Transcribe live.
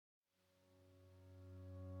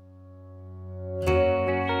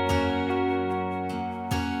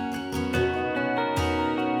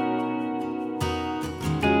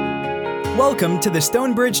Welcome to the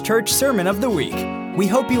Stonebridge Church Sermon of the Week. We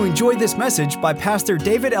hope you enjoy this message by Pastor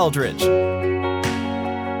David Eldridge. All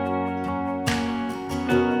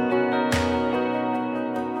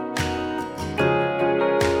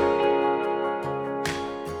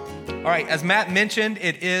right, as Matt mentioned,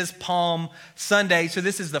 it is Palm Sunday, so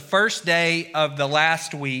this is the first day of the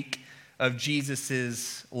last week of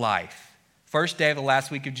Jesus' life. First day of the last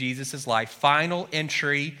week of Jesus' life, final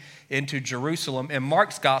entry into Jerusalem. In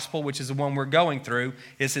Mark's gospel, which is the one we're going through,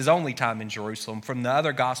 is his only time in Jerusalem. From the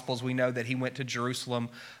other gospels, we know that he went to Jerusalem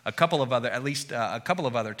at least a couple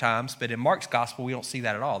of other times, but in Mark's gospel, we don't see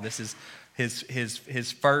that at all. This is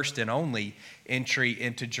his first and only entry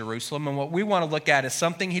into Jerusalem. And what we want to look at is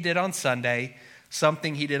something he did on Sunday,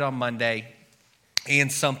 something he did on Monday,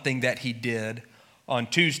 and something that he did on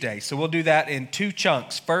Tuesday. So we'll do that in two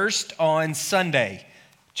chunks. First, on Sunday,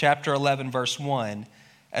 chapter 11, verse 1.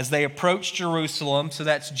 As they approached Jerusalem, so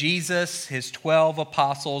that's Jesus, his 12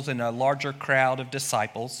 apostles, and a larger crowd of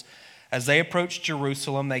disciples. As they approached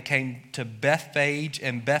Jerusalem, they came to Bethphage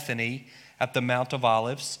and Bethany at the Mount of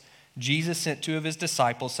Olives. Jesus sent two of his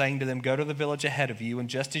disciples, saying to them, "Go to the village ahead of you, and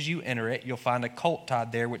just as you enter it, you'll find a colt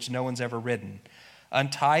tied there which no one's ever ridden.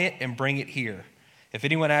 Untie it and bring it here. If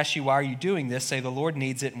anyone asks you, 'Why are you doing this?' say, 'The Lord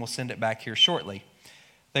needs it, and we'll send it back here shortly.'"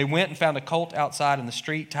 They went and found a colt outside in the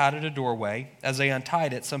street, tied at a doorway. As they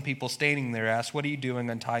untied it, some people standing there asked, "What are you doing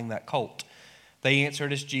untying that colt?" They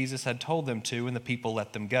answered as Jesus had told them to, and the people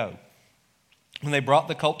let them go. When they brought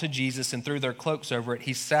the colt to Jesus and threw their cloaks over it,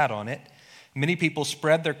 he sat on it. Many people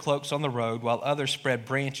spread their cloaks on the road, while others spread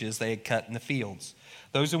branches they had cut in the fields.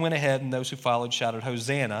 Those who went ahead and those who followed shouted,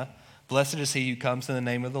 "Hosanna! Blessed is he who comes in the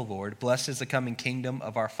name of the Lord. Blessed is the coming kingdom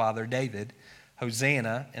of our father David.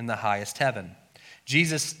 Hosanna in the highest heaven."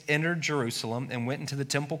 Jesus entered Jerusalem and went into the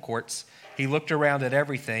temple courts. He looked around at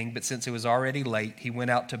everything, but since it was already late, he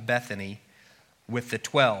went out to Bethany with the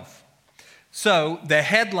 12. So the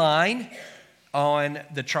headline on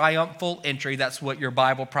the triumphal entry, that's what your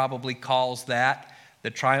Bible probably calls that,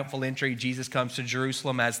 the triumphal entry, Jesus comes to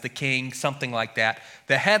Jerusalem as the king, something like that.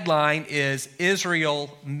 The headline is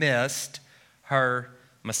Israel missed her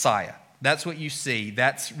Messiah. That's what you see.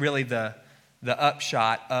 That's really the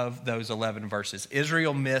upshot of those 11 verses.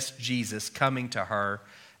 Israel missed Jesus coming to her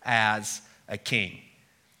as a king.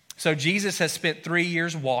 So Jesus has spent 3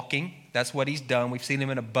 years walking. That's what he's done. We've seen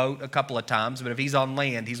him in a boat a couple of times, but if he's on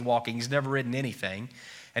land, he's walking. He's never ridden anything.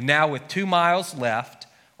 And now with 2 miles left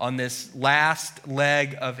on this last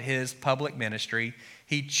leg of his public ministry,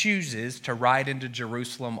 he chooses to ride into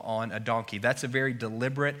Jerusalem on a donkey. That's a very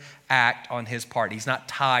deliberate act on his part. He's not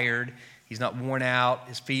tired. He's not worn out.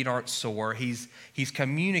 His feet aren't sore. He's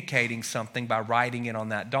communicating something by riding in on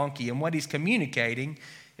that donkey. And what he's communicating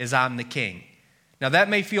is, "I'm the king." Now that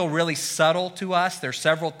may feel really subtle to us. There's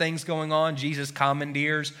several things going on. Jesus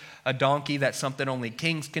commandeers a donkey. That's something only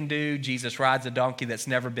kings can do. Jesus rides a donkey that's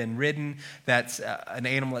never been ridden. That's an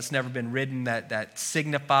animal that's never been ridden that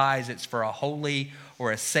signifies it's for a holy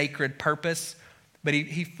or a sacred purpose. But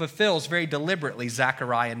he fulfills very deliberately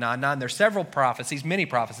Zechariah 9:9. There's several prophecies, many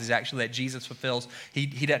prophecies actually, that Jesus fulfills. He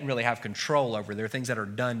doesn't really have control over. There are things that are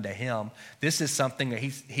done to him. This is something that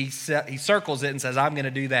he circles it and says, "I'm going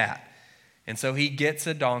to do that." And so he gets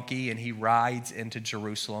a donkey and he rides into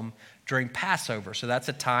Jerusalem during Passover. So that's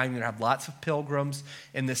a time you have lots of pilgrims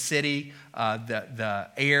in the city. The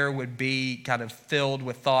air would be kind of filled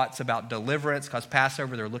with thoughts about deliverance, because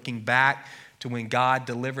Passover, they're looking back to when God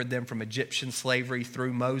delivered them from Egyptian slavery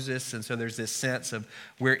through Moses. And so there's this sense of,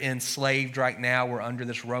 we're enslaved right now. We're under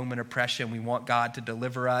this Roman oppression. We want God to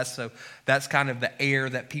deliver us. So that's kind of the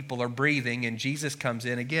air that people are breathing. And Jesus comes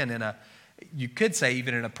in again you could say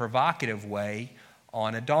even in a provocative way,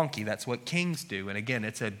 on a donkey. That's what kings do. And again,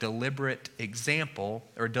 it's a deliberate example,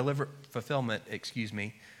 or deliberate fulfillment,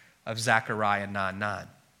 of Zechariah 9:9.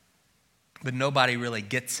 But nobody really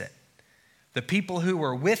gets it. The people who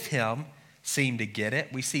were with him seem to get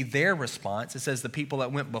it. We see their response. It says the people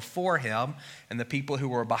that went before him and the people who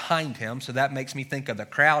were behind him. So that makes me think of the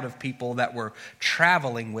crowd of people that were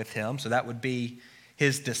traveling with him. So that would be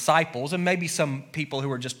his disciples, and maybe some people who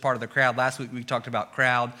were just part of the crowd. Last week we talked about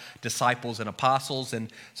crowd, disciples, and apostles.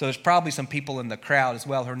 And so there's probably some people in the crowd as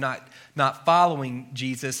well who are not following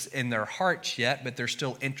Jesus in their hearts yet, but they're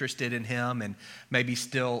still interested in him, and maybe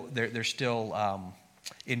still they're still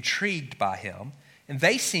intrigued by him. And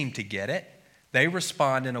they seem to get it. They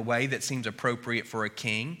respond in a way that seems appropriate for a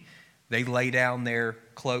king. They lay down their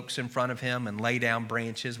cloaks in front of him and lay down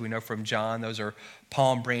branches. We know from John those are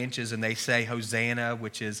palm branches, and they say Hosanna,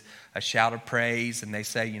 which is a shout of praise. And they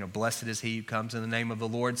say, "Blessed is he who comes in the name of the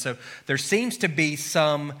Lord." So there seems to be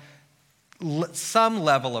some some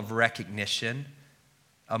level of recognition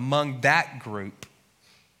among that group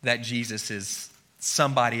that Jesus is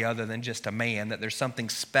somebody other than just a man, that there's something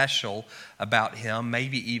special about him,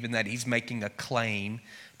 maybe even that he's making a claim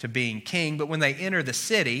to being king. But when they enter the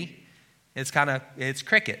city, it's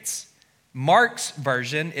crickets. Mark's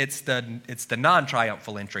version, it's the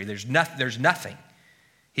non-triumphal entry. There's nothing.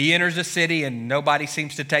 He enters the city and nobody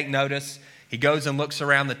seems to take notice. He goes and looks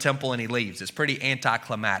around the temple and he leaves. It's pretty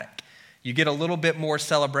anticlimactic. You get a little bit more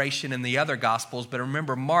celebration in the other Gospels, but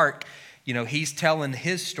remember Mark, he's telling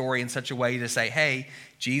his story in such a way to say, hey,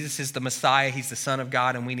 Jesus is the Messiah, he's the Son of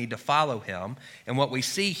God, and we need to follow him. And what we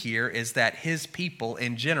see here is that his people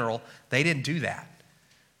in general, they didn't do that.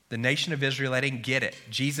 The nation of Israel, they didn't get it.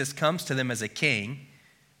 Jesus comes to them as a king,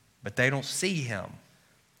 but they don't see him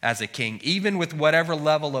as a king. Even with whatever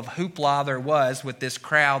level of hoopla there was with this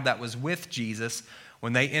crowd that was with Jesus,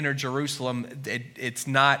 when they entered Jerusalem, it's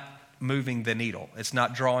not moving the needle. It's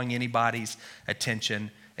not drawing anybody's attention.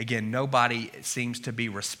 Again, nobody seems to be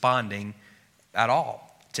responding at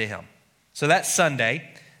all to him. So that's Sunday,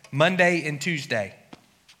 Monday and Tuesday.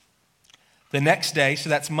 The next day, so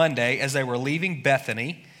that's Monday, as they were leaving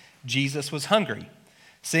Bethany, Jesus was hungry.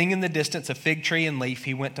 Seeing in the distance a fig tree and leaf,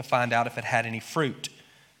 he went to find out if it had any fruit.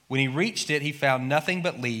 When he reached it, he found nothing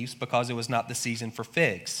but leaves because it was not the season for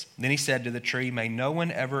figs. Then he said to the tree, "May no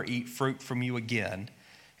one ever eat fruit from you again."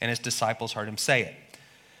 And his disciples heard him say it.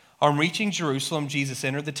 On reaching Jerusalem, Jesus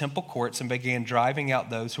entered the temple courts and began driving out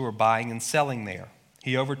those who were buying and selling there.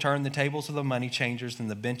 He overturned the tables of the money changers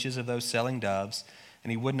and the benches of those selling doves,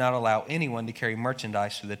 and he would not allow anyone to carry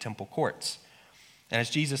merchandise through the temple courts. And as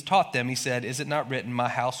Jesus taught them, he said, "Is it not written, 'My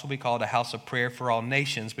house will be called a house of prayer for all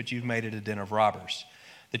nations,' but you've made it a den of robbers?"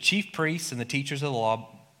 The chief priests and the teachers of the law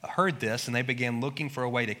heard this, and they began looking for a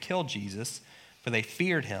way to kill Jesus, for they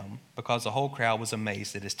feared him, because the whole crowd was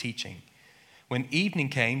amazed at his teaching. When evening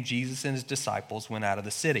came, Jesus and his disciples went out of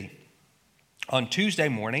the city. On Tuesday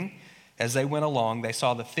morning, as they went along, they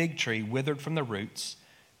saw the fig tree withered from the roots.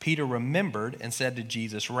 Peter remembered and said to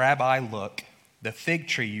Jesus, "Rabbi, look, the fig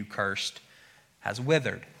tree you cursed has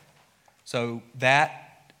withered." So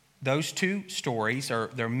those two stories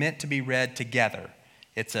they're meant to be read together.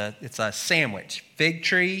 It's a sandwich. Fig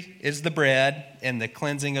tree is the bread, and the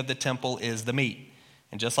cleansing of the temple is the meat.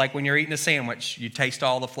 And just like when you're eating a sandwich, you taste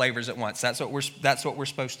all the flavors at once. That's what we're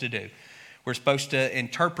supposed to do. We're supposed to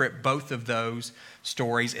interpret both of those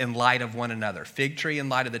stories in light of one another. Fig tree in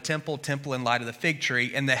light of the temple, temple in light of the fig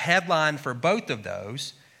tree. And the headline for both of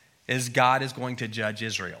those is God is going to judge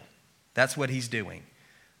Israel. That's what he's doing.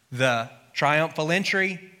 The triumphal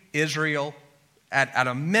entry, Israel at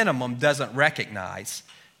a minimum doesn't recognize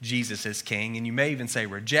Jesus as king, and you may even say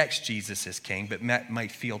rejects Jesus as king, but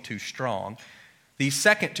might feel too strong. These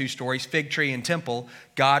second two stories, fig tree and temple,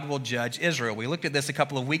 God will judge Israel. We looked at this a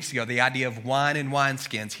couple of weeks ago, the idea of wine and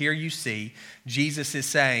wineskins. Here you see Jesus is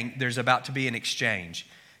saying there's about to be an exchange.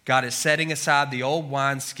 God is setting aside the old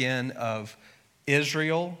wineskin of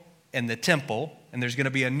Israel and the temple, and there's going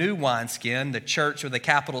to be a new wineskin, the church with a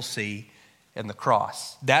capital C, and the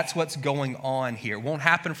cross. That's what's going on here. It won't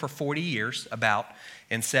happen for 40 years, about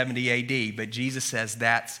in 70 AD, but Jesus says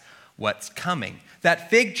that's what's coming. That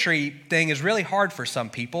fig tree thing is really hard for some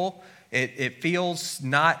people. It feels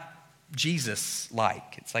not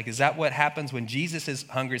Jesus-like. It's like, is that what happens when Jesus is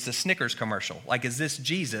hungry? It's a Snickers commercial. Like, is this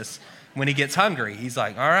Jesus when he gets hungry? He's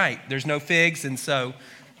like, all right, there's no figs, and so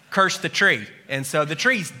curse the tree. And so the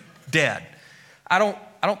tree's dead. I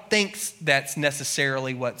don't think that's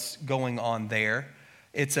necessarily what's going on there.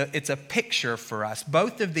 It's a picture for us.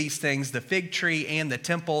 Both of these things, the fig tree and the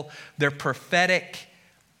temple, they're prophetic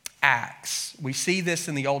acts. We see this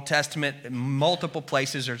in the Old Testament in multiple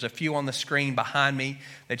places. There's a few on the screen behind me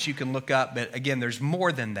that you can look up. But again, there's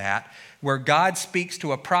more than that, where God speaks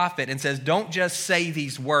to a prophet and says, don't just say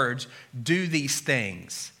these words, do these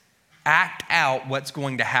things. Act out what's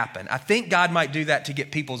going to happen. I think God might do that to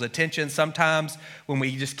get people's attention. Sometimes when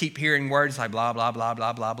we just keep hearing words like blah, blah, blah,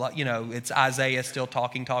 blah, blah, blah, it's Isaiah still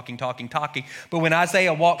talking. But when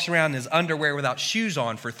Isaiah walks around in his underwear without shoes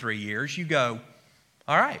on for 3 years, you go,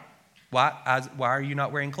 all right, why are you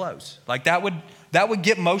not wearing clothes? Like that would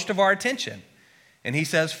get most of our attention. And he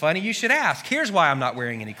says, funny you should ask. Here's why I'm not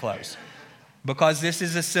wearing any clothes. Because this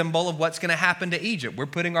is a symbol of what's going to happen to Egypt. We're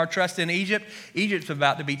putting our trust in Egypt. Egypt's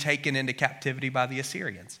about to be taken into captivity by the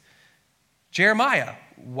Assyrians. Jeremiah,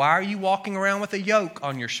 why are you walking around with a yoke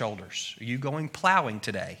on your shoulders? Are you going plowing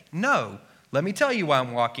today? No. Let me tell you why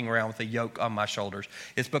I'm walking around with a yoke on my shoulders.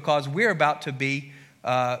 It's because we're about to be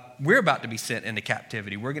sent into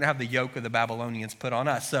captivity. We're going to have the yoke of the Babylonians put on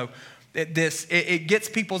us. So it gets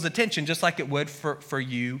people's attention just like it would for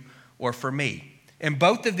you or for me. And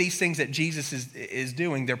both of these things that Jesus is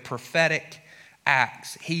doing, they're prophetic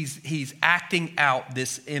acts. He's acting out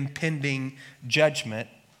this impending judgment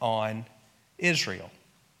on Israel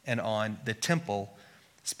and on the temple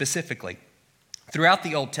specifically. Throughout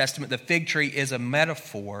the Old Testament, the fig tree is a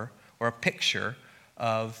metaphor or a picture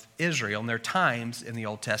of Israel. And there are times in the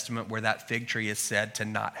Old Testament where that fig tree is said to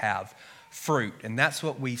not have fruit. And that's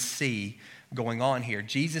what we see going on here.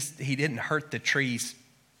 Jesus, he didn't hurt the tree's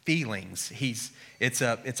feelings. It's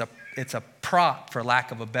a prop, for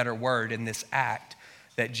lack of a better word, in this act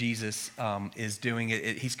that Jesus is doing.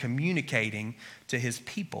 He's communicating to his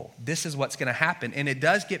people. This is what's going to happen. And it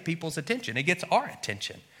does get people's attention. It gets our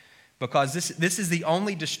attention. Because this is the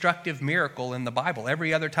only destructive miracle in the Bible.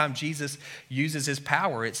 Every other time Jesus uses his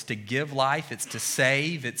power, it's to give life, it's to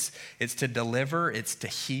save, it's to deliver, it's to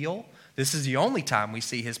heal. This is the only time we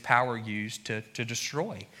see his power used to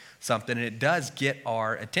destroy something. And it does get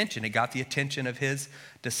our attention. It got the attention of his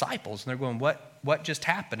disciples. And they're going, what just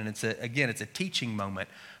happened? And it's a teaching moment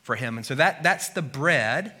for him. And so that's the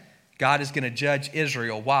bread. God is going to judge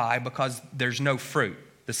Israel. Why? Because there's no fruit.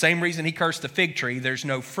 The same reason he cursed the fig tree, there's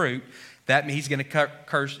no fruit. That means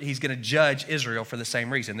he's going to judge Israel for the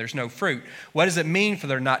same reason. There's no fruit. What does it mean for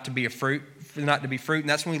there not to be fruit? And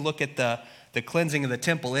that's when we look at the cleansing of the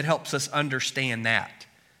temple. It helps us understand that.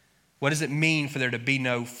 What does it mean for there to be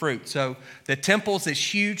no fruit? So the temple's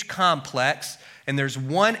this huge complex, and there's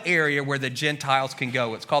one area where the Gentiles can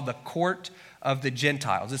go. It's called the court of the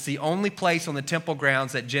Gentiles. It's the only place on the temple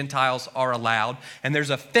grounds that Gentiles are allowed. And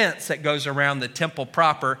there's a fence that goes around the temple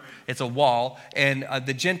proper. It's a wall. And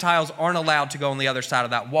the Gentiles aren't allowed to go on the other side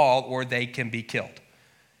of that wall, or they can be killed.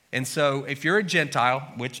 And so if you're a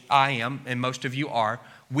Gentile, which I am, and most of you are,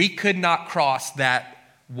 we could not cross that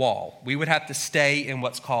wall. We would have to stay in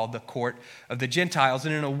what's called the court of the Gentiles.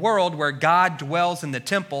 And in a world where God dwells in the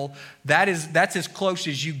temple, that's as close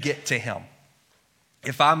as you get to him.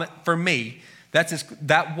 For me,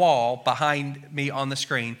 that wall behind me on the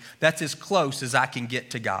screen, that's as close as I can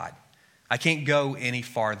get to God. I can't go any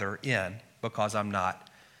farther in because I'm not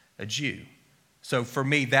a Jew. So for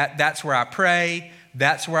me, that's where I pray,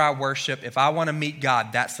 that's where I worship. If I want to meet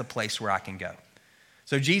God, that's the place where I can go.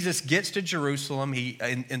 So Jesus gets to Jerusalem, he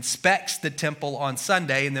inspects the temple on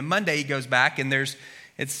Sunday, and then Monday he goes back, and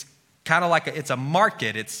it's kind of like it's a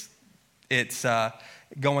market. It's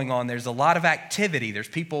going on. There's a lot of activity. There's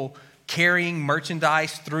people carrying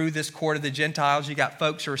merchandise through this court of the Gentiles. You got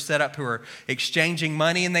folks who are set up who are exchanging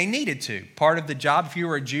money, and they needed to. Part of the job, if you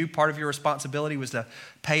were a Jew, part of your responsibility was to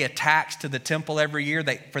pay a tax to the temple every year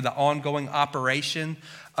for the ongoing operation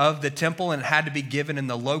of the temple, and it had to be given in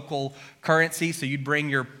the local currency. So you'd bring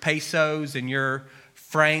your pesos and your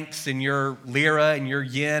francs and your lira and your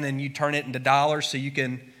yen, and you turn it into dollars so you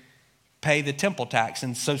can pay the temple tax.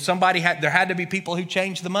 And so there had to be people who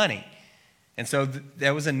changed the money. And so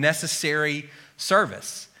that was a necessary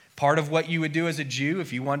service. Part of what you would do as a Jew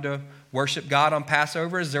if you wanted to worship God on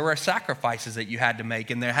Passover is there were sacrifices that you had to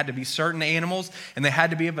make, and there had to be certain animals, and they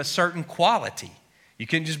had to be of a certain quality. You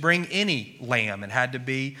couldn't just bring any lamb. It had to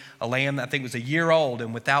be a lamb that I think was a year old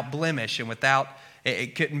and without blemish and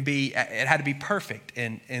it had to be perfect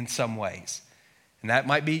in some ways.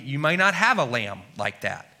 And you may not have a lamb like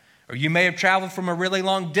that. Or you may have traveled from a really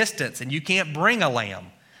long distance and you can't bring a lamb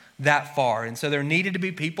that far. And so there needed to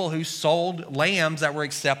be people who sold lambs that were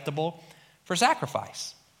acceptable for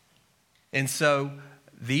sacrifice. And so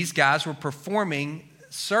these guys were performing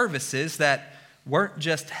services that weren't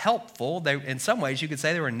just helpful. In some ways, you could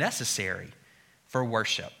say they were necessary for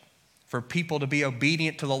worship. For people to be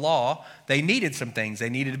obedient to the law, they needed some things. They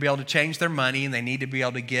needed to be able to change their money, and they needed to be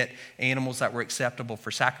able to get animals that were acceptable for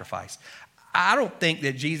sacrifice. I don't think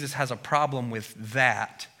that Jesus has a problem with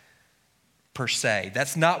that per se.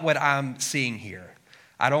 That's not what I'm seeing here.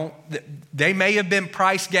 They may have been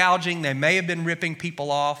price gouging. They may have been ripping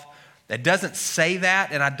people off. That doesn't say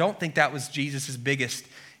that, and I don't think that was Jesus' biggest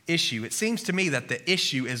issue. It seems to me that the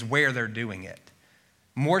issue is where they're doing it,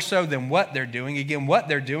 more so than what they're doing. Again, what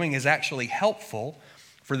they're doing is actually helpful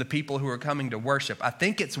for the people who are coming to worship. I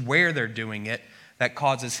think it's where they're doing it that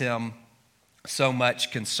causes him so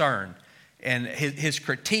much concern. And his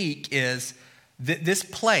critique is this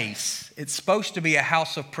place, it's supposed to be a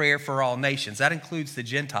house of prayer for all nations. That includes the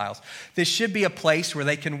Gentiles. This should be a place where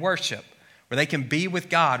they can worship, where they can be with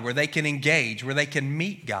God, where they can engage, where they can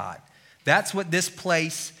meet God. That's what this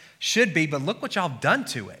place should be, but look what y'all done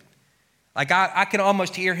to it. Like I can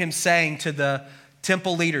almost hear him saying to the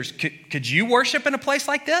temple leaders, could you worship in a place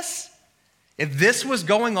like this? If this was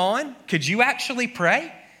going on, could you actually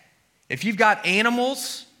pray? If you've got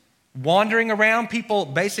animals wandering around, people,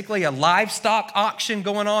 basically a livestock auction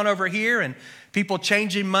going on over here, and people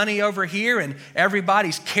changing money over here, and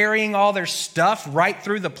everybody's carrying all their stuff right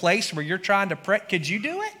through the place where you're trying to pray. Could you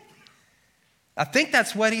do it? I think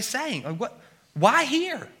that's what he's saying. Why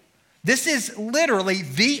here? This is literally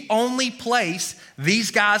the only place these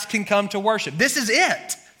guys can come to worship. This is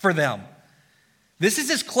it for them. This is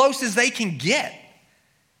as close as they can get.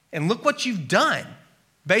 And look what you've done,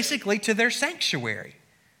 basically, to their sanctuary.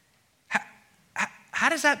 How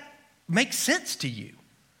does that make sense to you?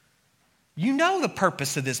 You know the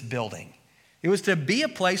purpose of this building. It was to be a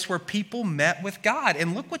place where people met with God.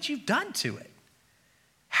 And look what you've done to it.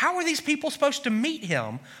 How are these people supposed to meet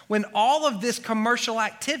him when all of this commercial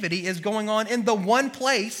activity is going on in the one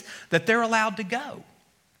place that they're allowed to go?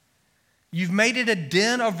 You've made it a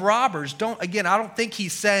den of robbers. I don't think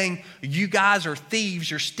he's saying you guys are thieves,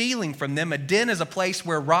 you're stealing from them. A den is a place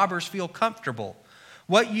where robbers feel comfortable.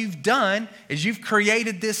 What you've done is you've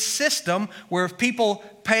created this system where if people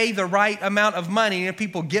pay the right amount of money and if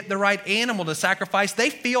people get the right animal to sacrifice, they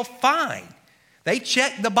feel fine. They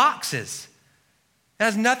check the boxes. It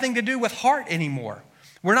has nothing to do with heart anymore.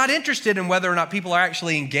 We're not interested in whether or not people are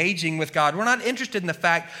actually engaging with God. We're not interested in the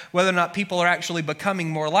fact whether or not people are actually becoming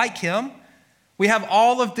more like him. We have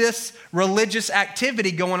all of this religious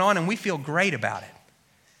activity going on and we feel great about it.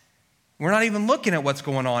 We're not even looking at what's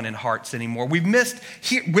going on in hearts anymore. We've missed,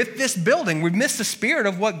 with this building, we've missed the spirit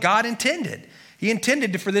of what God intended. He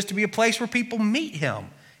intended for this to be a place where people meet him.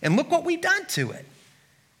 And look what we've done to it.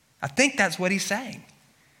 I think that's what he's saying.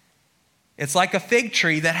 It's like a fig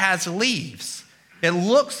tree that has leaves. It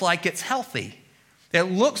looks like it's healthy. It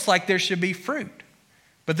looks like there should be fruit,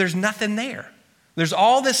 but there's nothing there. There's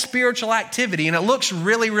all this spiritual activity and it looks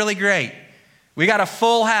really, really great. We got a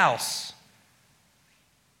full house,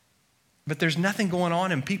 but there's nothing going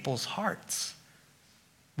on in people's hearts.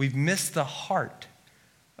 We've missed the heart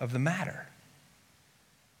of the matter.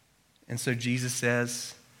 And so Jesus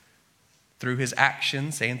says, through his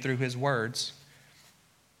actions and through his words,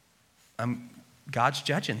 God's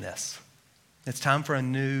judging this. It's time for a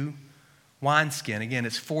new wineskin. Again,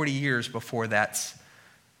 it's 40 years before that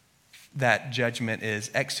judgment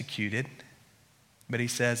is executed. But he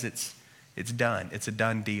says it's done. It's a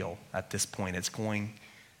done deal at this point. It's going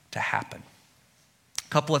to happen. A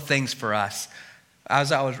couple of things for us.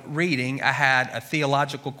 As I was reading, I had a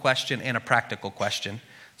theological question and a practical question.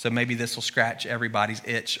 So maybe this will scratch everybody's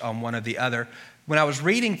itch on one or the other. When I was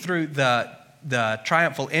reading through the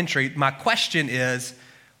triumphal entry, my question is,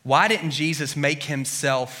 why didn't Jesus make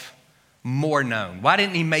himself more known? Why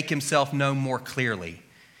didn't he make himself known more clearly?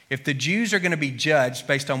 If the Jews are going to be judged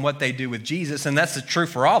based on what they do with Jesus, and that's true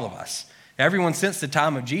for all of us. Everyone since the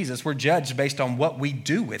time of Jesus, we're judged based on what we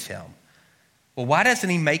do with him. Well, why doesn't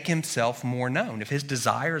he make himself more known? If his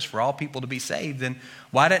desire is for all people to be saved, then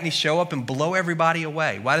why doesn't he show up and blow everybody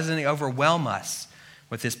away? Why doesn't he overwhelm us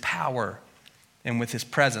with his power and with his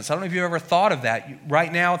presence? I don't know if you've ever thought of that.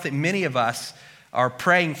 Right now, I think many of us are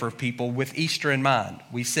praying for people with Easter in mind.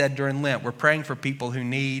 We said during Lent, we're praying for people who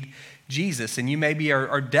need Jesus. And you maybe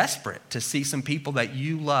are desperate to see some people that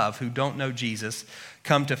you love who don't know Jesus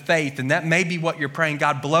come to faith. And that may be what you're praying.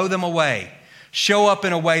 God, blow them away. Show up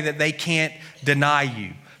in a way that they can't deny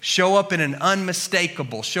you. Show up in an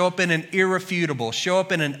unmistakable, show up in an irrefutable, show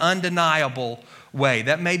up in an undeniable way.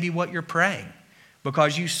 That may be what you're praying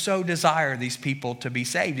because you so desire these people to be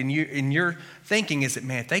saved. And your thinking is that,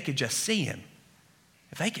 man, if they could just see him,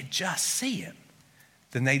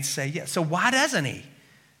 then they'd say yes. So why doesn't he?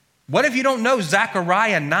 What if you don't know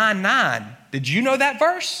Zechariah 9:9? Did you know that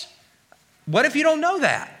verse? What if you don't know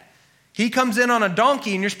that? He comes in on a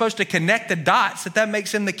donkey and you're supposed to connect the dots that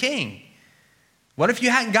makes him the king. What if you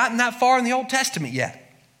hadn't gotten that far in the Old Testament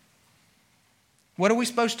yet? What are we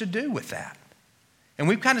supposed to do with that? And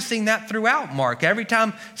we've kind of seen that throughout Mark. Every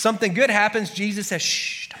time something good happens, Jesus says,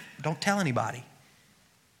 shh, don't tell anybody.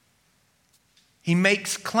 He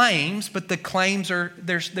makes claims, but the claims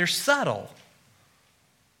they're subtle.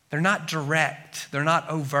 They're not direct. They're not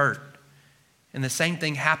overt. And the same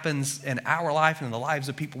thing happens in our life and in the lives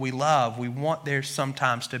of people we love. We want there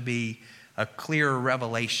sometimes to be a clearer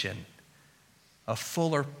revelation, a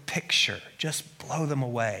fuller picture. Just blow them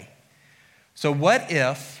away. So what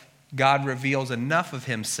if God reveals enough of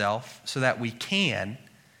himself so that we can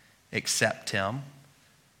accept him,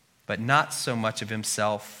 but not so much of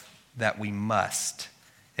himself that we must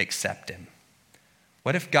accept him?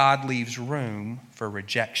 What if God leaves room for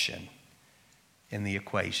rejection in the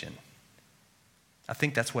equation? I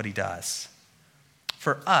think that's what he does.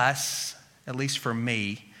 For us, at least for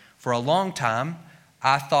me, for a long time,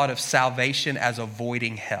 I thought of salvation as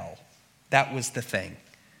avoiding hell. That was the thing.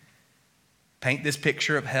 paint this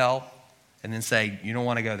picture of hell, and then say, you don't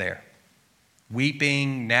want to go there.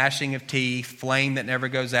 Weeping, gnashing of teeth, flame that never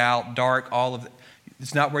goes out, dark, all of it.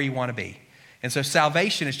 It's not where you want to be. And so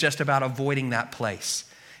salvation is just about avoiding that place.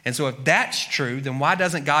 And so if that's true, then why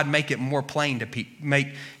doesn't God make it more plain to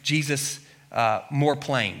make Jesus more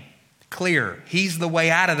plain, clearer? He's the way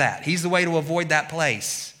out of that. He's the way to avoid that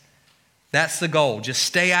place. That's the goal. Just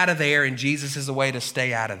stay out of there, and Jesus is the way to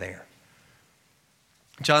stay out of there.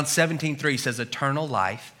 John 17:3 says, eternal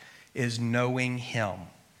life is knowing him.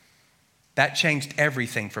 That changed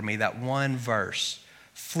everything for me, that one verse,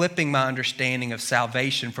 flipping my understanding of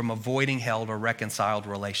salvation from avoiding hell to a reconciled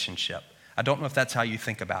relationship. I don't know if that's how you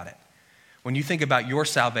think about it. When you think about your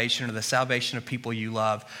salvation or the salvation of people you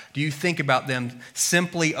love, do you think about them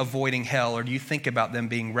simply avoiding hell, or do you think about them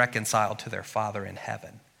being reconciled to their Father in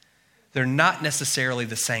heaven? They're not necessarily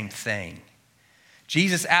the same thing.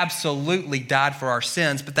 Jesus absolutely died for our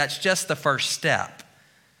sins, but that's just the first step.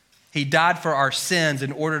 He died for our sins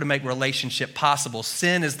in order to make relationship possible.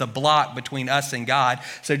 Sin is the block between us and God,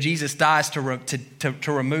 so Jesus dies to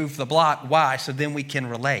remove the block. Why? So then we can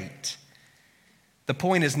relate. The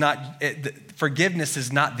point is not, forgiveness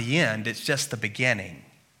is not the end, it's just the beginning.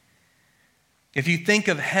 If you think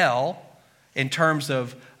of hell in terms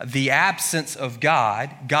of the absence of God,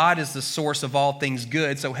 God is the source of all things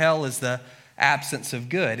good, so hell is the absence of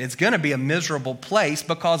good. It's going to be a miserable place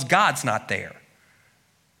because God's not there.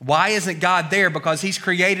 Why isn't God there? Because he's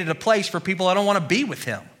created a place for people that don't want to be with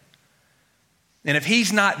him. And if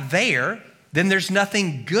he's not there, then there's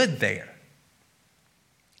nothing good there.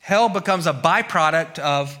 Hell becomes a byproduct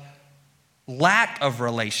of lack of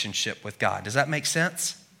relationship with God. Does that make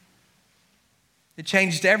sense? It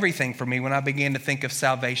changed everything for me when I began to think of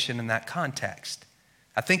salvation in that context.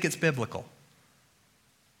 I think it's biblical.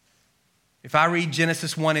 If I read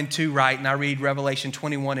Genesis 1 and 2 right, and I read Revelation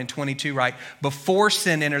 21 and 22 right, before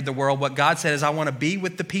sin entered the world, what God said is, I want to be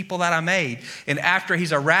with the people that I made. And after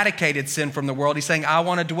he's eradicated sin from the world, he's saying, I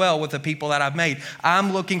want to dwell with the people that I've made.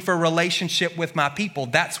 I'm looking for a relationship with my people.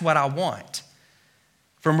 That's what I want.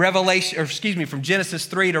 From Genesis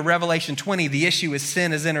 3 to Revelation 20, the issue is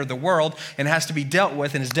sin has entered the world and has to be dealt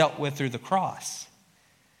with, and is dealt with through the cross.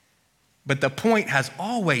 But the point has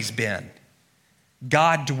always been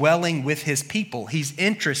God dwelling with his people. He's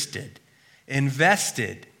interested,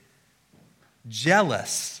 invested,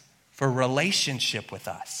 jealous for relationship with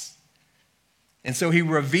us. And so he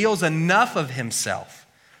reveals enough of himself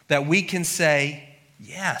that we can say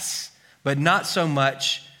yes, but not so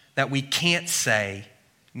much that we can't say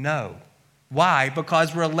no. Why?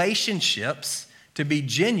 Because relationships, to be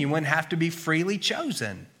genuine, have to be freely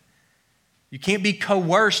chosen. You can't be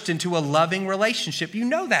coerced into a loving relationship. You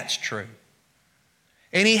know that's true.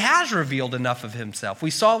 And he has revealed enough of himself.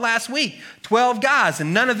 We saw last week 12 guys,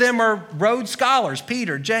 and none of them are Rhodes Scholars.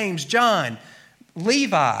 Peter, James, John,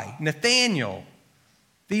 Levi, Nathaniel,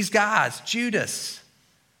 these guys, Judas.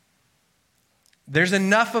 There's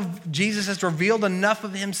enough of, Jesus has revealed enough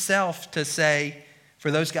of himself to say,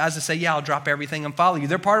 for those guys to say, yeah, I'll drop everything and follow you.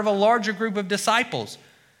 They're part of a larger group of disciples.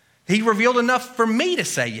 He revealed enough for me to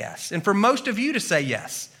say yes, and for most of you to say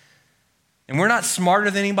yes. And we're not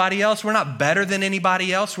smarter than anybody else. We're not better than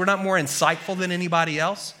anybody else. We're not more insightful than anybody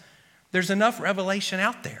else. There's enough revelation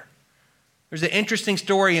out there. There's an interesting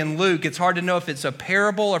story in Luke. It's hard to know if it's a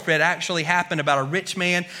parable or if it actually happened, about a rich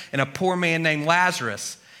man and a poor man named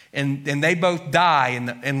Lazarus. And they both die,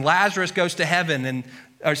 and Lazarus goes to heaven,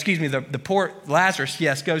 the poor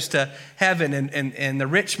Lazarus, goes to heaven, and the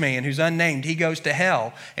rich man, who's unnamed, he goes to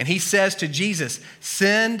hell. And he says to Jesus,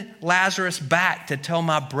 send Lazarus back to tell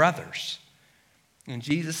my brothers. And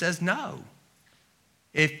Jesus says, no.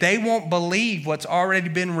 If they won't believe what's already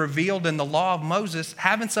been revealed in the law of Moses,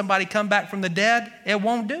 having somebody come back from the dead, it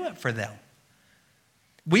won't do it for them.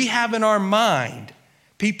 We have in our mind,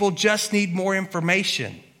 people just need more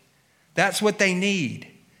information. That's what they need.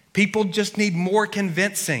 People just need more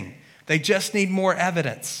convincing. They just need more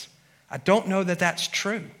evidence. I don't know that that's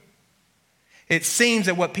true. It seems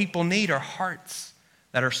that what people need are hearts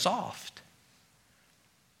that are soft.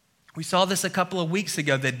 We saw this a couple of weeks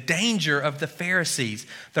ago, the danger of the Pharisees.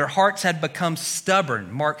 Their hearts had become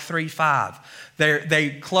stubborn, Mark 3:5.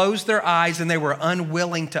 They closed their eyes and they were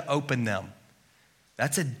unwilling to open them.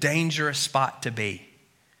 That's a dangerous spot to be,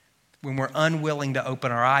 when we're unwilling to open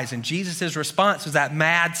our eyes. And Jesus' response was that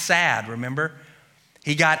mad sad, remember?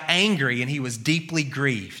 He got angry and he was deeply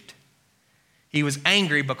grieved. He was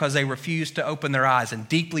angry because they refused to open their eyes, and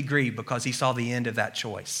deeply grieved because he saw the end of that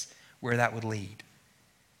choice, where that would lead.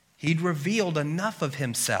 He'd revealed enough of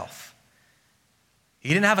himself. He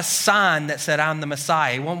didn't have a sign that said, I'm the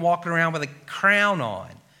Messiah. He wasn't walking around with a crown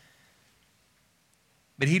on.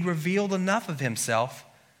 But he'd revealed enough of himself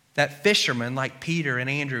that fishermen like Peter and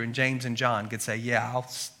Andrew and James and John could say, yeah,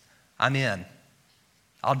 I'm in.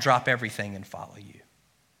 I'll drop everything and follow you.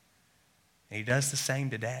 And he does the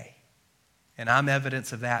same today. And I'm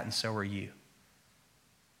evidence of that, and so are you.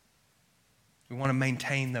 We want to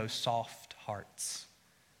maintain those soft hearts,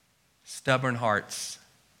 stubborn hearts,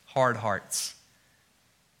 hard hearts.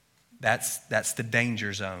 That's the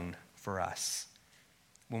danger zone for us.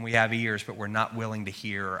 When we have ears, but we're not willing to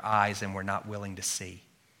hear, or eyes, and we're not willing to see.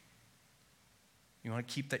 You want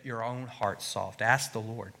to keep your own heart soft. Ask the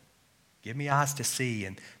Lord, give me eyes to see.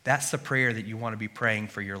 And that's the prayer that you want to be praying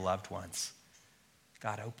for your loved ones.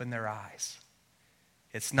 God, open their eyes.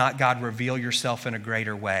 It's not, God, reveal yourself in a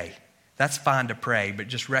greater way. That's fine to pray, but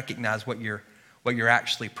just recognize what you're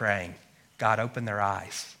actually praying. God, open their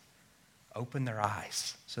eyes. Open their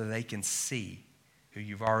eyes so they can see who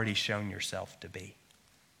you've already shown yourself to be.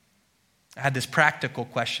 I had this practical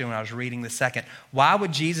question when I was reading the second. Why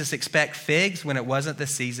would Jesus expect figs when it wasn't the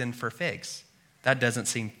season for figs? That doesn't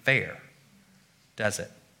seem fair, does it?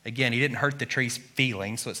 Again, he didn't hurt the tree's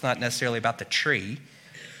feelings, so it's not necessarily about the tree,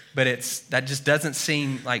 but that just doesn't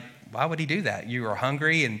seem like, why would he do that? You were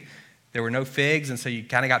hungry and there were no figs, and so you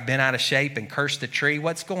kind of got bent out of shape and cursed the tree.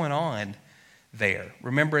 What's going on there?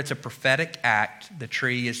 Remember, it's a prophetic act. The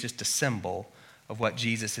tree is just a symbol of what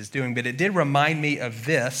Jesus is doing. But it did remind me of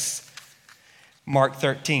this, Mark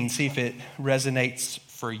 13. See if it resonates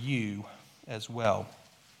for you as well.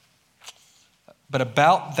 But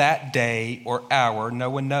about that day or hour, no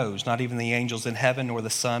one knows, not even the angels in heaven nor the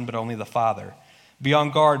Son, but only the Father. Be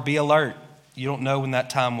on guard, be alert. You don't know when that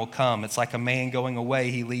time will come. It's like a man going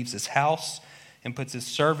away. He leaves his house and puts his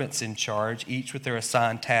servants in charge, each with their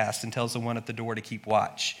assigned task, and tells the one at the door to keep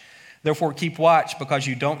watch. Therefore, keep watch, because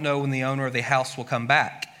you don't know when the owner of the house will come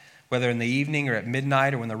back, whether in the evening or at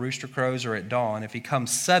midnight or when the rooster crows or at dawn. If he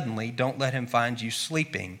comes suddenly, don't let him find you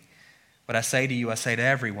sleeping. What I say to you, I say to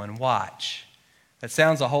everyone, watch. That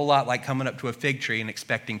sounds a whole lot like coming up to a fig tree and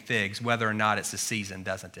expecting figs, whether or not it's the season,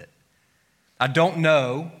 doesn't it? I don't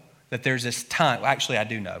know that there's this time. Actually, I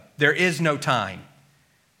do know. There is no time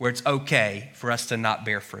where it's okay for us to not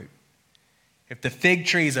bear fruit. If the fig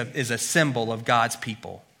tree is a symbol of God's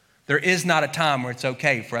people, there is not a time where it's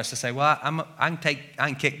okay for us to say, well, I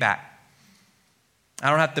can kick back. I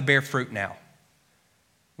don't have to bear fruit now.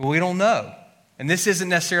 Well, we don't know. And this isn't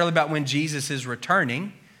necessarily about when Jesus is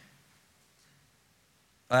returning.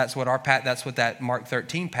 That's what that Mark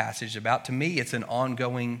 13 passage is about. To me, it's an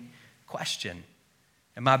ongoing question.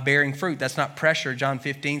 Am I bearing fruit? That's not pressure. John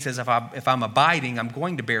 15 says if I'm abiding, I'm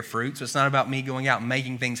going to bear fruit. So it's not about me going out and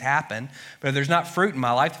making things happen. But if there's not fruit in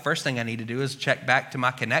my life, the first thing I need to do is check back to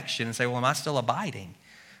my connection and say, well, am I still abiding?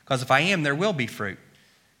 Because if I am, there will be fruit.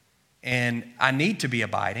 And I need to be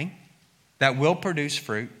abiding. That will produce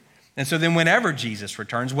fruit. And so then whenever Jesus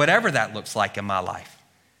returns, whatever that looks like in my life,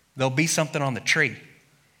 there'll be something on the tree.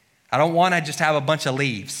 I don't want to just have a bunch of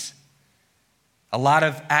leaves, a lot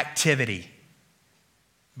of activity,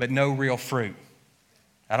 but no real fruit.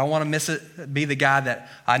 I don't want to be the guy that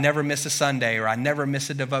I never miss a Sunday, or I never miss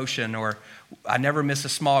a devotion, or I never miss a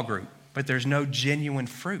small group, but there's no genuine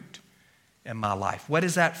fruit in my life. What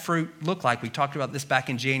does that fruit look like? We talked about this back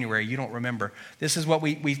in January. You don't remember. This is what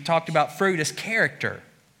we talked about. Fruit is character.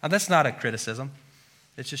 Now, that's not a criticism.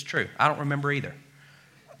 It's just true. I don't remember either.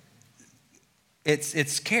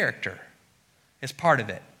 It's character. It's part of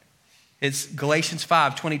it. It's Galatians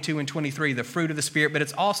 5, 22 and 23, the fruit of the Spirit, but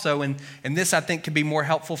it's also, and this I think could be more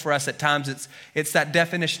helpful for us at times, it's that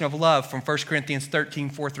definition of love from 1 Corinthians 13,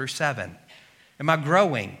 4 through 7. Am I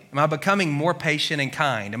growing? Am I becoming more patient and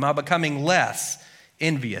kind? Am I becoming less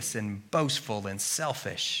envious and boastful and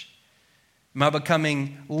selfish? Am I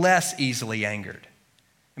becoming less easily angered?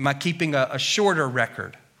 Am I keeping a shorter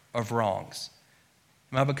record of wrongs?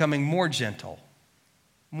 Am I becoming more gentle,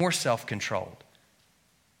 more self-controlled?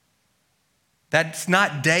 That's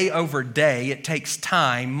not day over day. It takes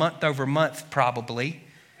time, month over month probably,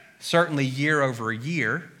 certainly year over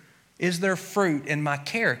year. Is there fruit in my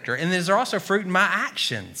character? And is there also fruit in my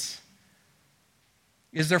actions?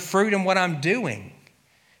 Is there fruit in what I'm doing?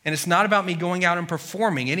 And it's not about me going out and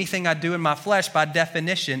performing. Anything I do in my flesh, by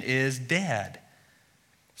definition, is dead.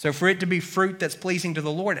 So for it to be fruit that's pleasing to the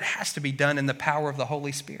Lord, it has to be done in the power of the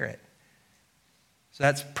Holy Spirit. So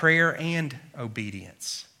that's prayer and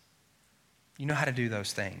obedience. You know how to do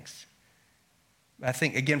those things. I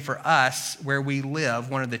think, again, for us, where we live,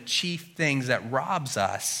 one of the chief things that robs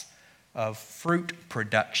us of fruit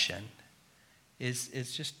production is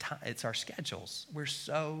just time. It's our schedules. We're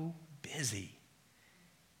so busy.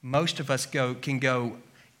 Most of us can go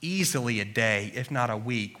easily a day, if not a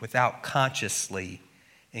week, without consciously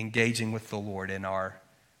engaging with the Lord in our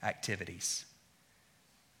activities.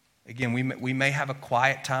 Again, we may have a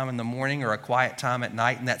quiet time in the morning or a quiet time at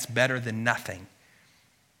night, and that's better than nothing.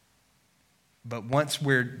 But once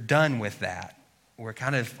we're done with that, we're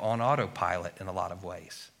kind of on autopilot in a lot of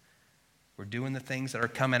ways. We're doing the things that are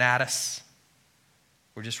coming at us.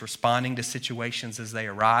 We're just responding to situations as they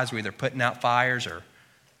arise. We're either putting out fires or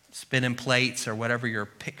spinning plates or whatever your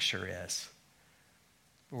picture is.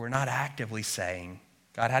 But we're not actively saying,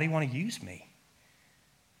 God, how do you want to use me?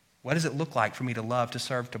 What does it look like for me to love, to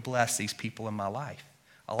serve, to bless these people in my life?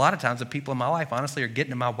 A lot of times the people in my life, honestly, are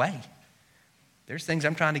getting in my way. There's things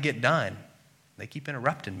I'm trying to get done. They keep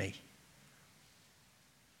interrupting me.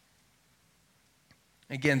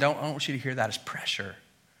 Again, I don't want you to hear that as pressure.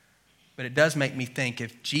 But it does make me think,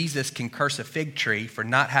 if Jesus can curse a fig tree for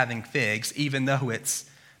not having figs, even though it's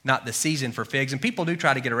not the season for figs, and people do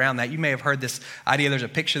try to get around that. You may have heard this idea. There's a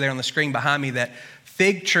picture there on the screen behind me that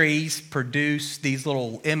fig trees produce these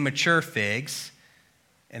little immature figs,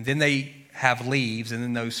 and then they have leaves, and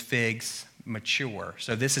then those figs mature.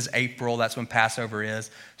 So this is April. That's when Passover is.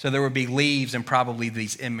 So there would be leaves and probably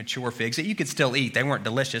these immature figs that you could still eat. They weren't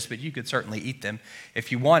delicious, but you could certainly eat them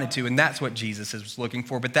if you wanted to, and that's what Jesus is looking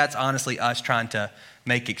for. But that's honestly us trying to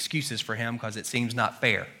make excuses for him because it seems not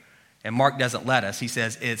fair. And Mark doesn't let us. He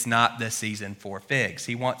says it's not the season for figs.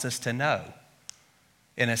 He wants us to know,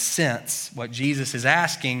 in a sense, what Jesus is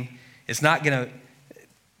asking is not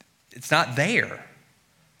it's not there.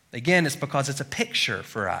 Again, it's because it's a picture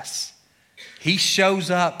for us. He shows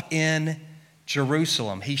up in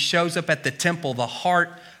Jerusalem. He shows up at the temple, the heart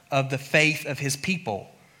of the faith of his people,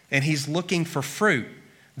 and he's looking for fruit.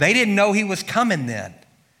 They didn't know he was coming then,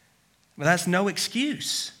 but that's no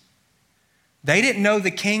excuse. They didn't know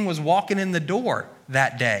the king was walking in the door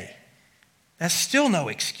that day. That's still no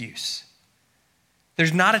excuse.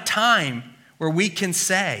 There's not a time where we can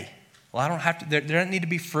say, well, I don't have to, there doesn't need to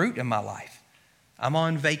be fruit in my life. I'm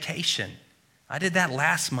on vacation. I did that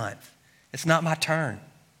last month. It's not my turn.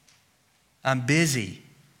 I'm busy.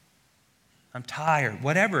 I'm tired,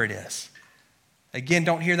 whatever it is. Again,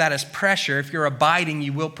 don't hear that as pressure. If you're abiding,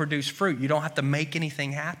 you will produce fruit. You don't have to make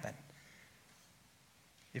anything happen.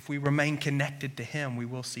 If we remain connected to him, we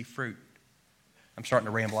will see fruit. I'm starting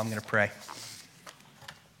to ramble. I'm going to pray.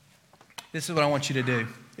 This is what I want you to do,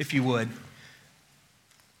 if you would.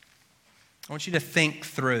 I want you to think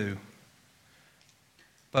through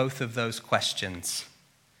both of those questions.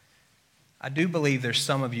 I do believe there's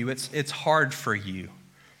some of you, it's hard for you.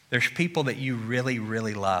 There's people that you really,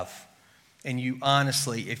 really love. And you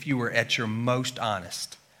honestly, if you were at your most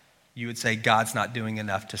honest, you would say God's not doing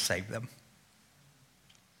enough to save them.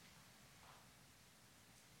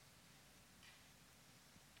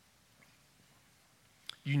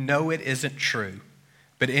 You know it isn't true,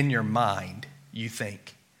 but in your mind, you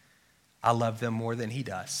think, I love them more than he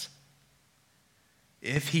does.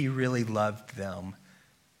 If he really loved them,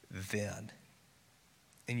 then,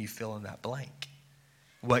 and you fill in that blank,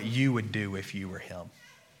 what you would do if you were him.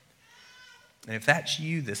 And if that's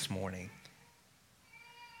you this morning,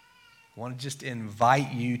 I want to just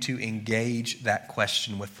invite you to engage that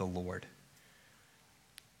question with the Lord.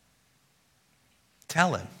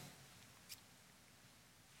 Tell him.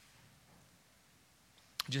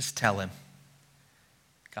 Just tell him,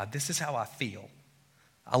 God, this is how I feel.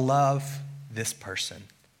 I love this person.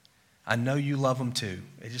 I know you love them too.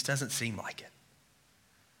 It just doesn't seem like it.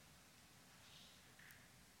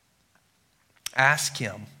 Ask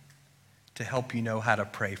him to help you know how to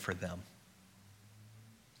pray for them.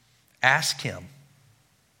 Ask him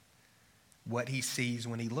what he sees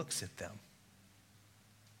when he looks at them.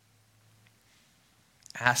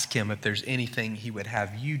 Ask him if there's anything he would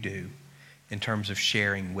have you do in terms of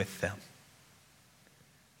sharing with them.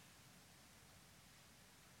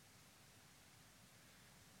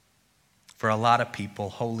 For a lot of people,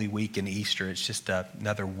 Holy Week and Easter, it's just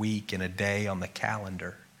another week and a day on the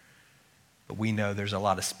calendar. But we know there's a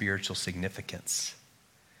lot of spiritual significance.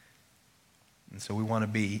 And so we want to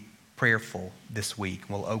be prayerful this week.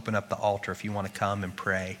 We'll open up the altar if you want to come and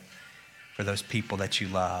pray for those people that you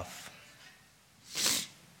love.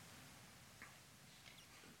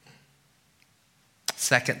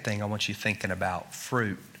 Second thing I want you thinking about,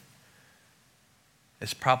 fruit.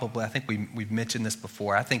 It's probably, I think we've mentioned this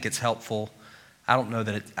before. I think it's helpful. I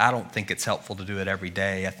don't think it's helpful to do it every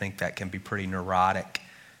day. I think that can be pretty neurotic.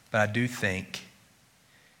 But I do think,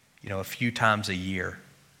 a few times a year,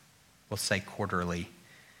 we'll say quarterly,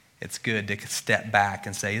 it's good to step back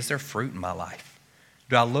and say, is there fruit in my life?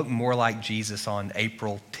 Do I look more like Jesus on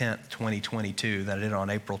April 10th, 2022 than I did on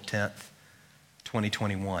April 10th,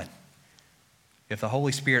 2021? If the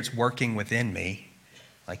Holy Spirit's working within me,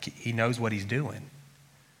 Like he knows what he's doing.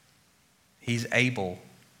 He's able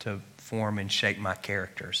to form and shape my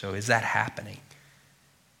character. So is that happening?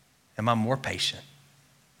 Am I more patient?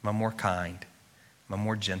 Am I more kind? Am I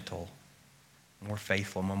more gentle? More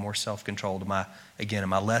faithful? Am I more self-controlled?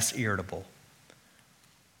 Am I less irritable?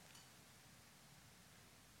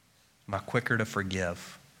 Am I quicker to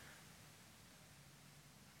forgive?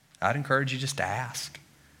 I'd encourage you just to ask.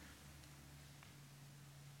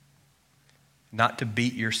 Not to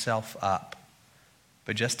beat yourself up,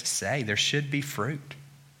 but just to say there should be fruit.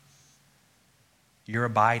 You're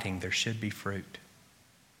abiding, there should be fruit.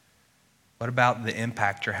 What about the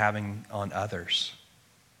impact you're having on others?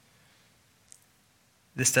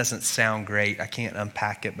 This doesn't sound great. I can't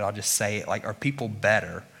unpack it, but I'll just say it. Like, are people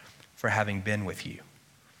better for having been with you?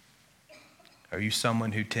 Are you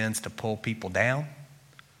someone who tends to pull people down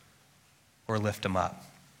or lift them up?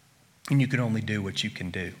 And you can only do what you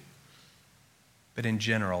can do. But in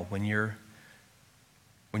general, when you're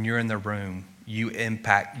in the room, you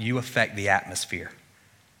affect the atmosphere.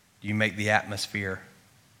 You make the atmosphere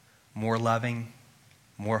more loving,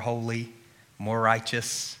 more holy, more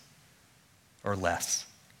righteous, or less.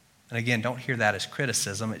 And again, don't hear that as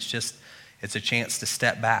criticism. It's a chance to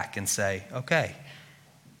step back and say, okay,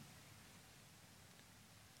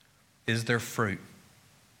 is there fruit?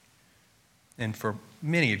 And for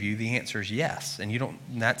many of you, the answer is yes. And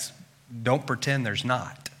don't pretend there's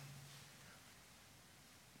not.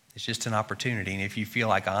 It's just an opportunity. And if you feel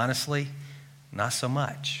like, honestly, not so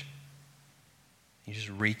much, you just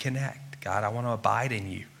reconnect. God, I want to abide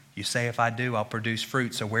in you. You say if I do, I'll produce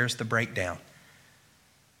fruit. So where's the breakdown?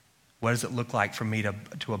 What does it look like for me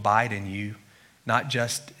to abide in you, not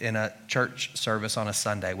just in a church service on a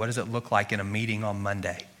Sunday? What does it look like in a meeting on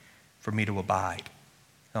Monday for me to abide?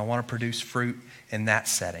 And I want to produce fruit in that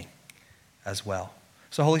setting as well.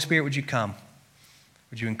 So Holy Spirit, would you come?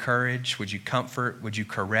 Would you encourage? Would you comfort? Would you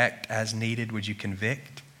correct as needed? Would you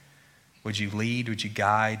convict? Would you lead? Would you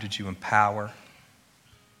guide? Would you empower?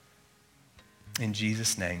 In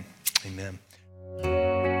Jesus' name, amen.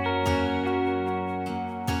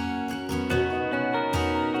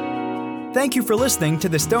 Thank you for listening to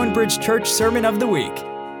the Stonebridge Church Sermon of the Week.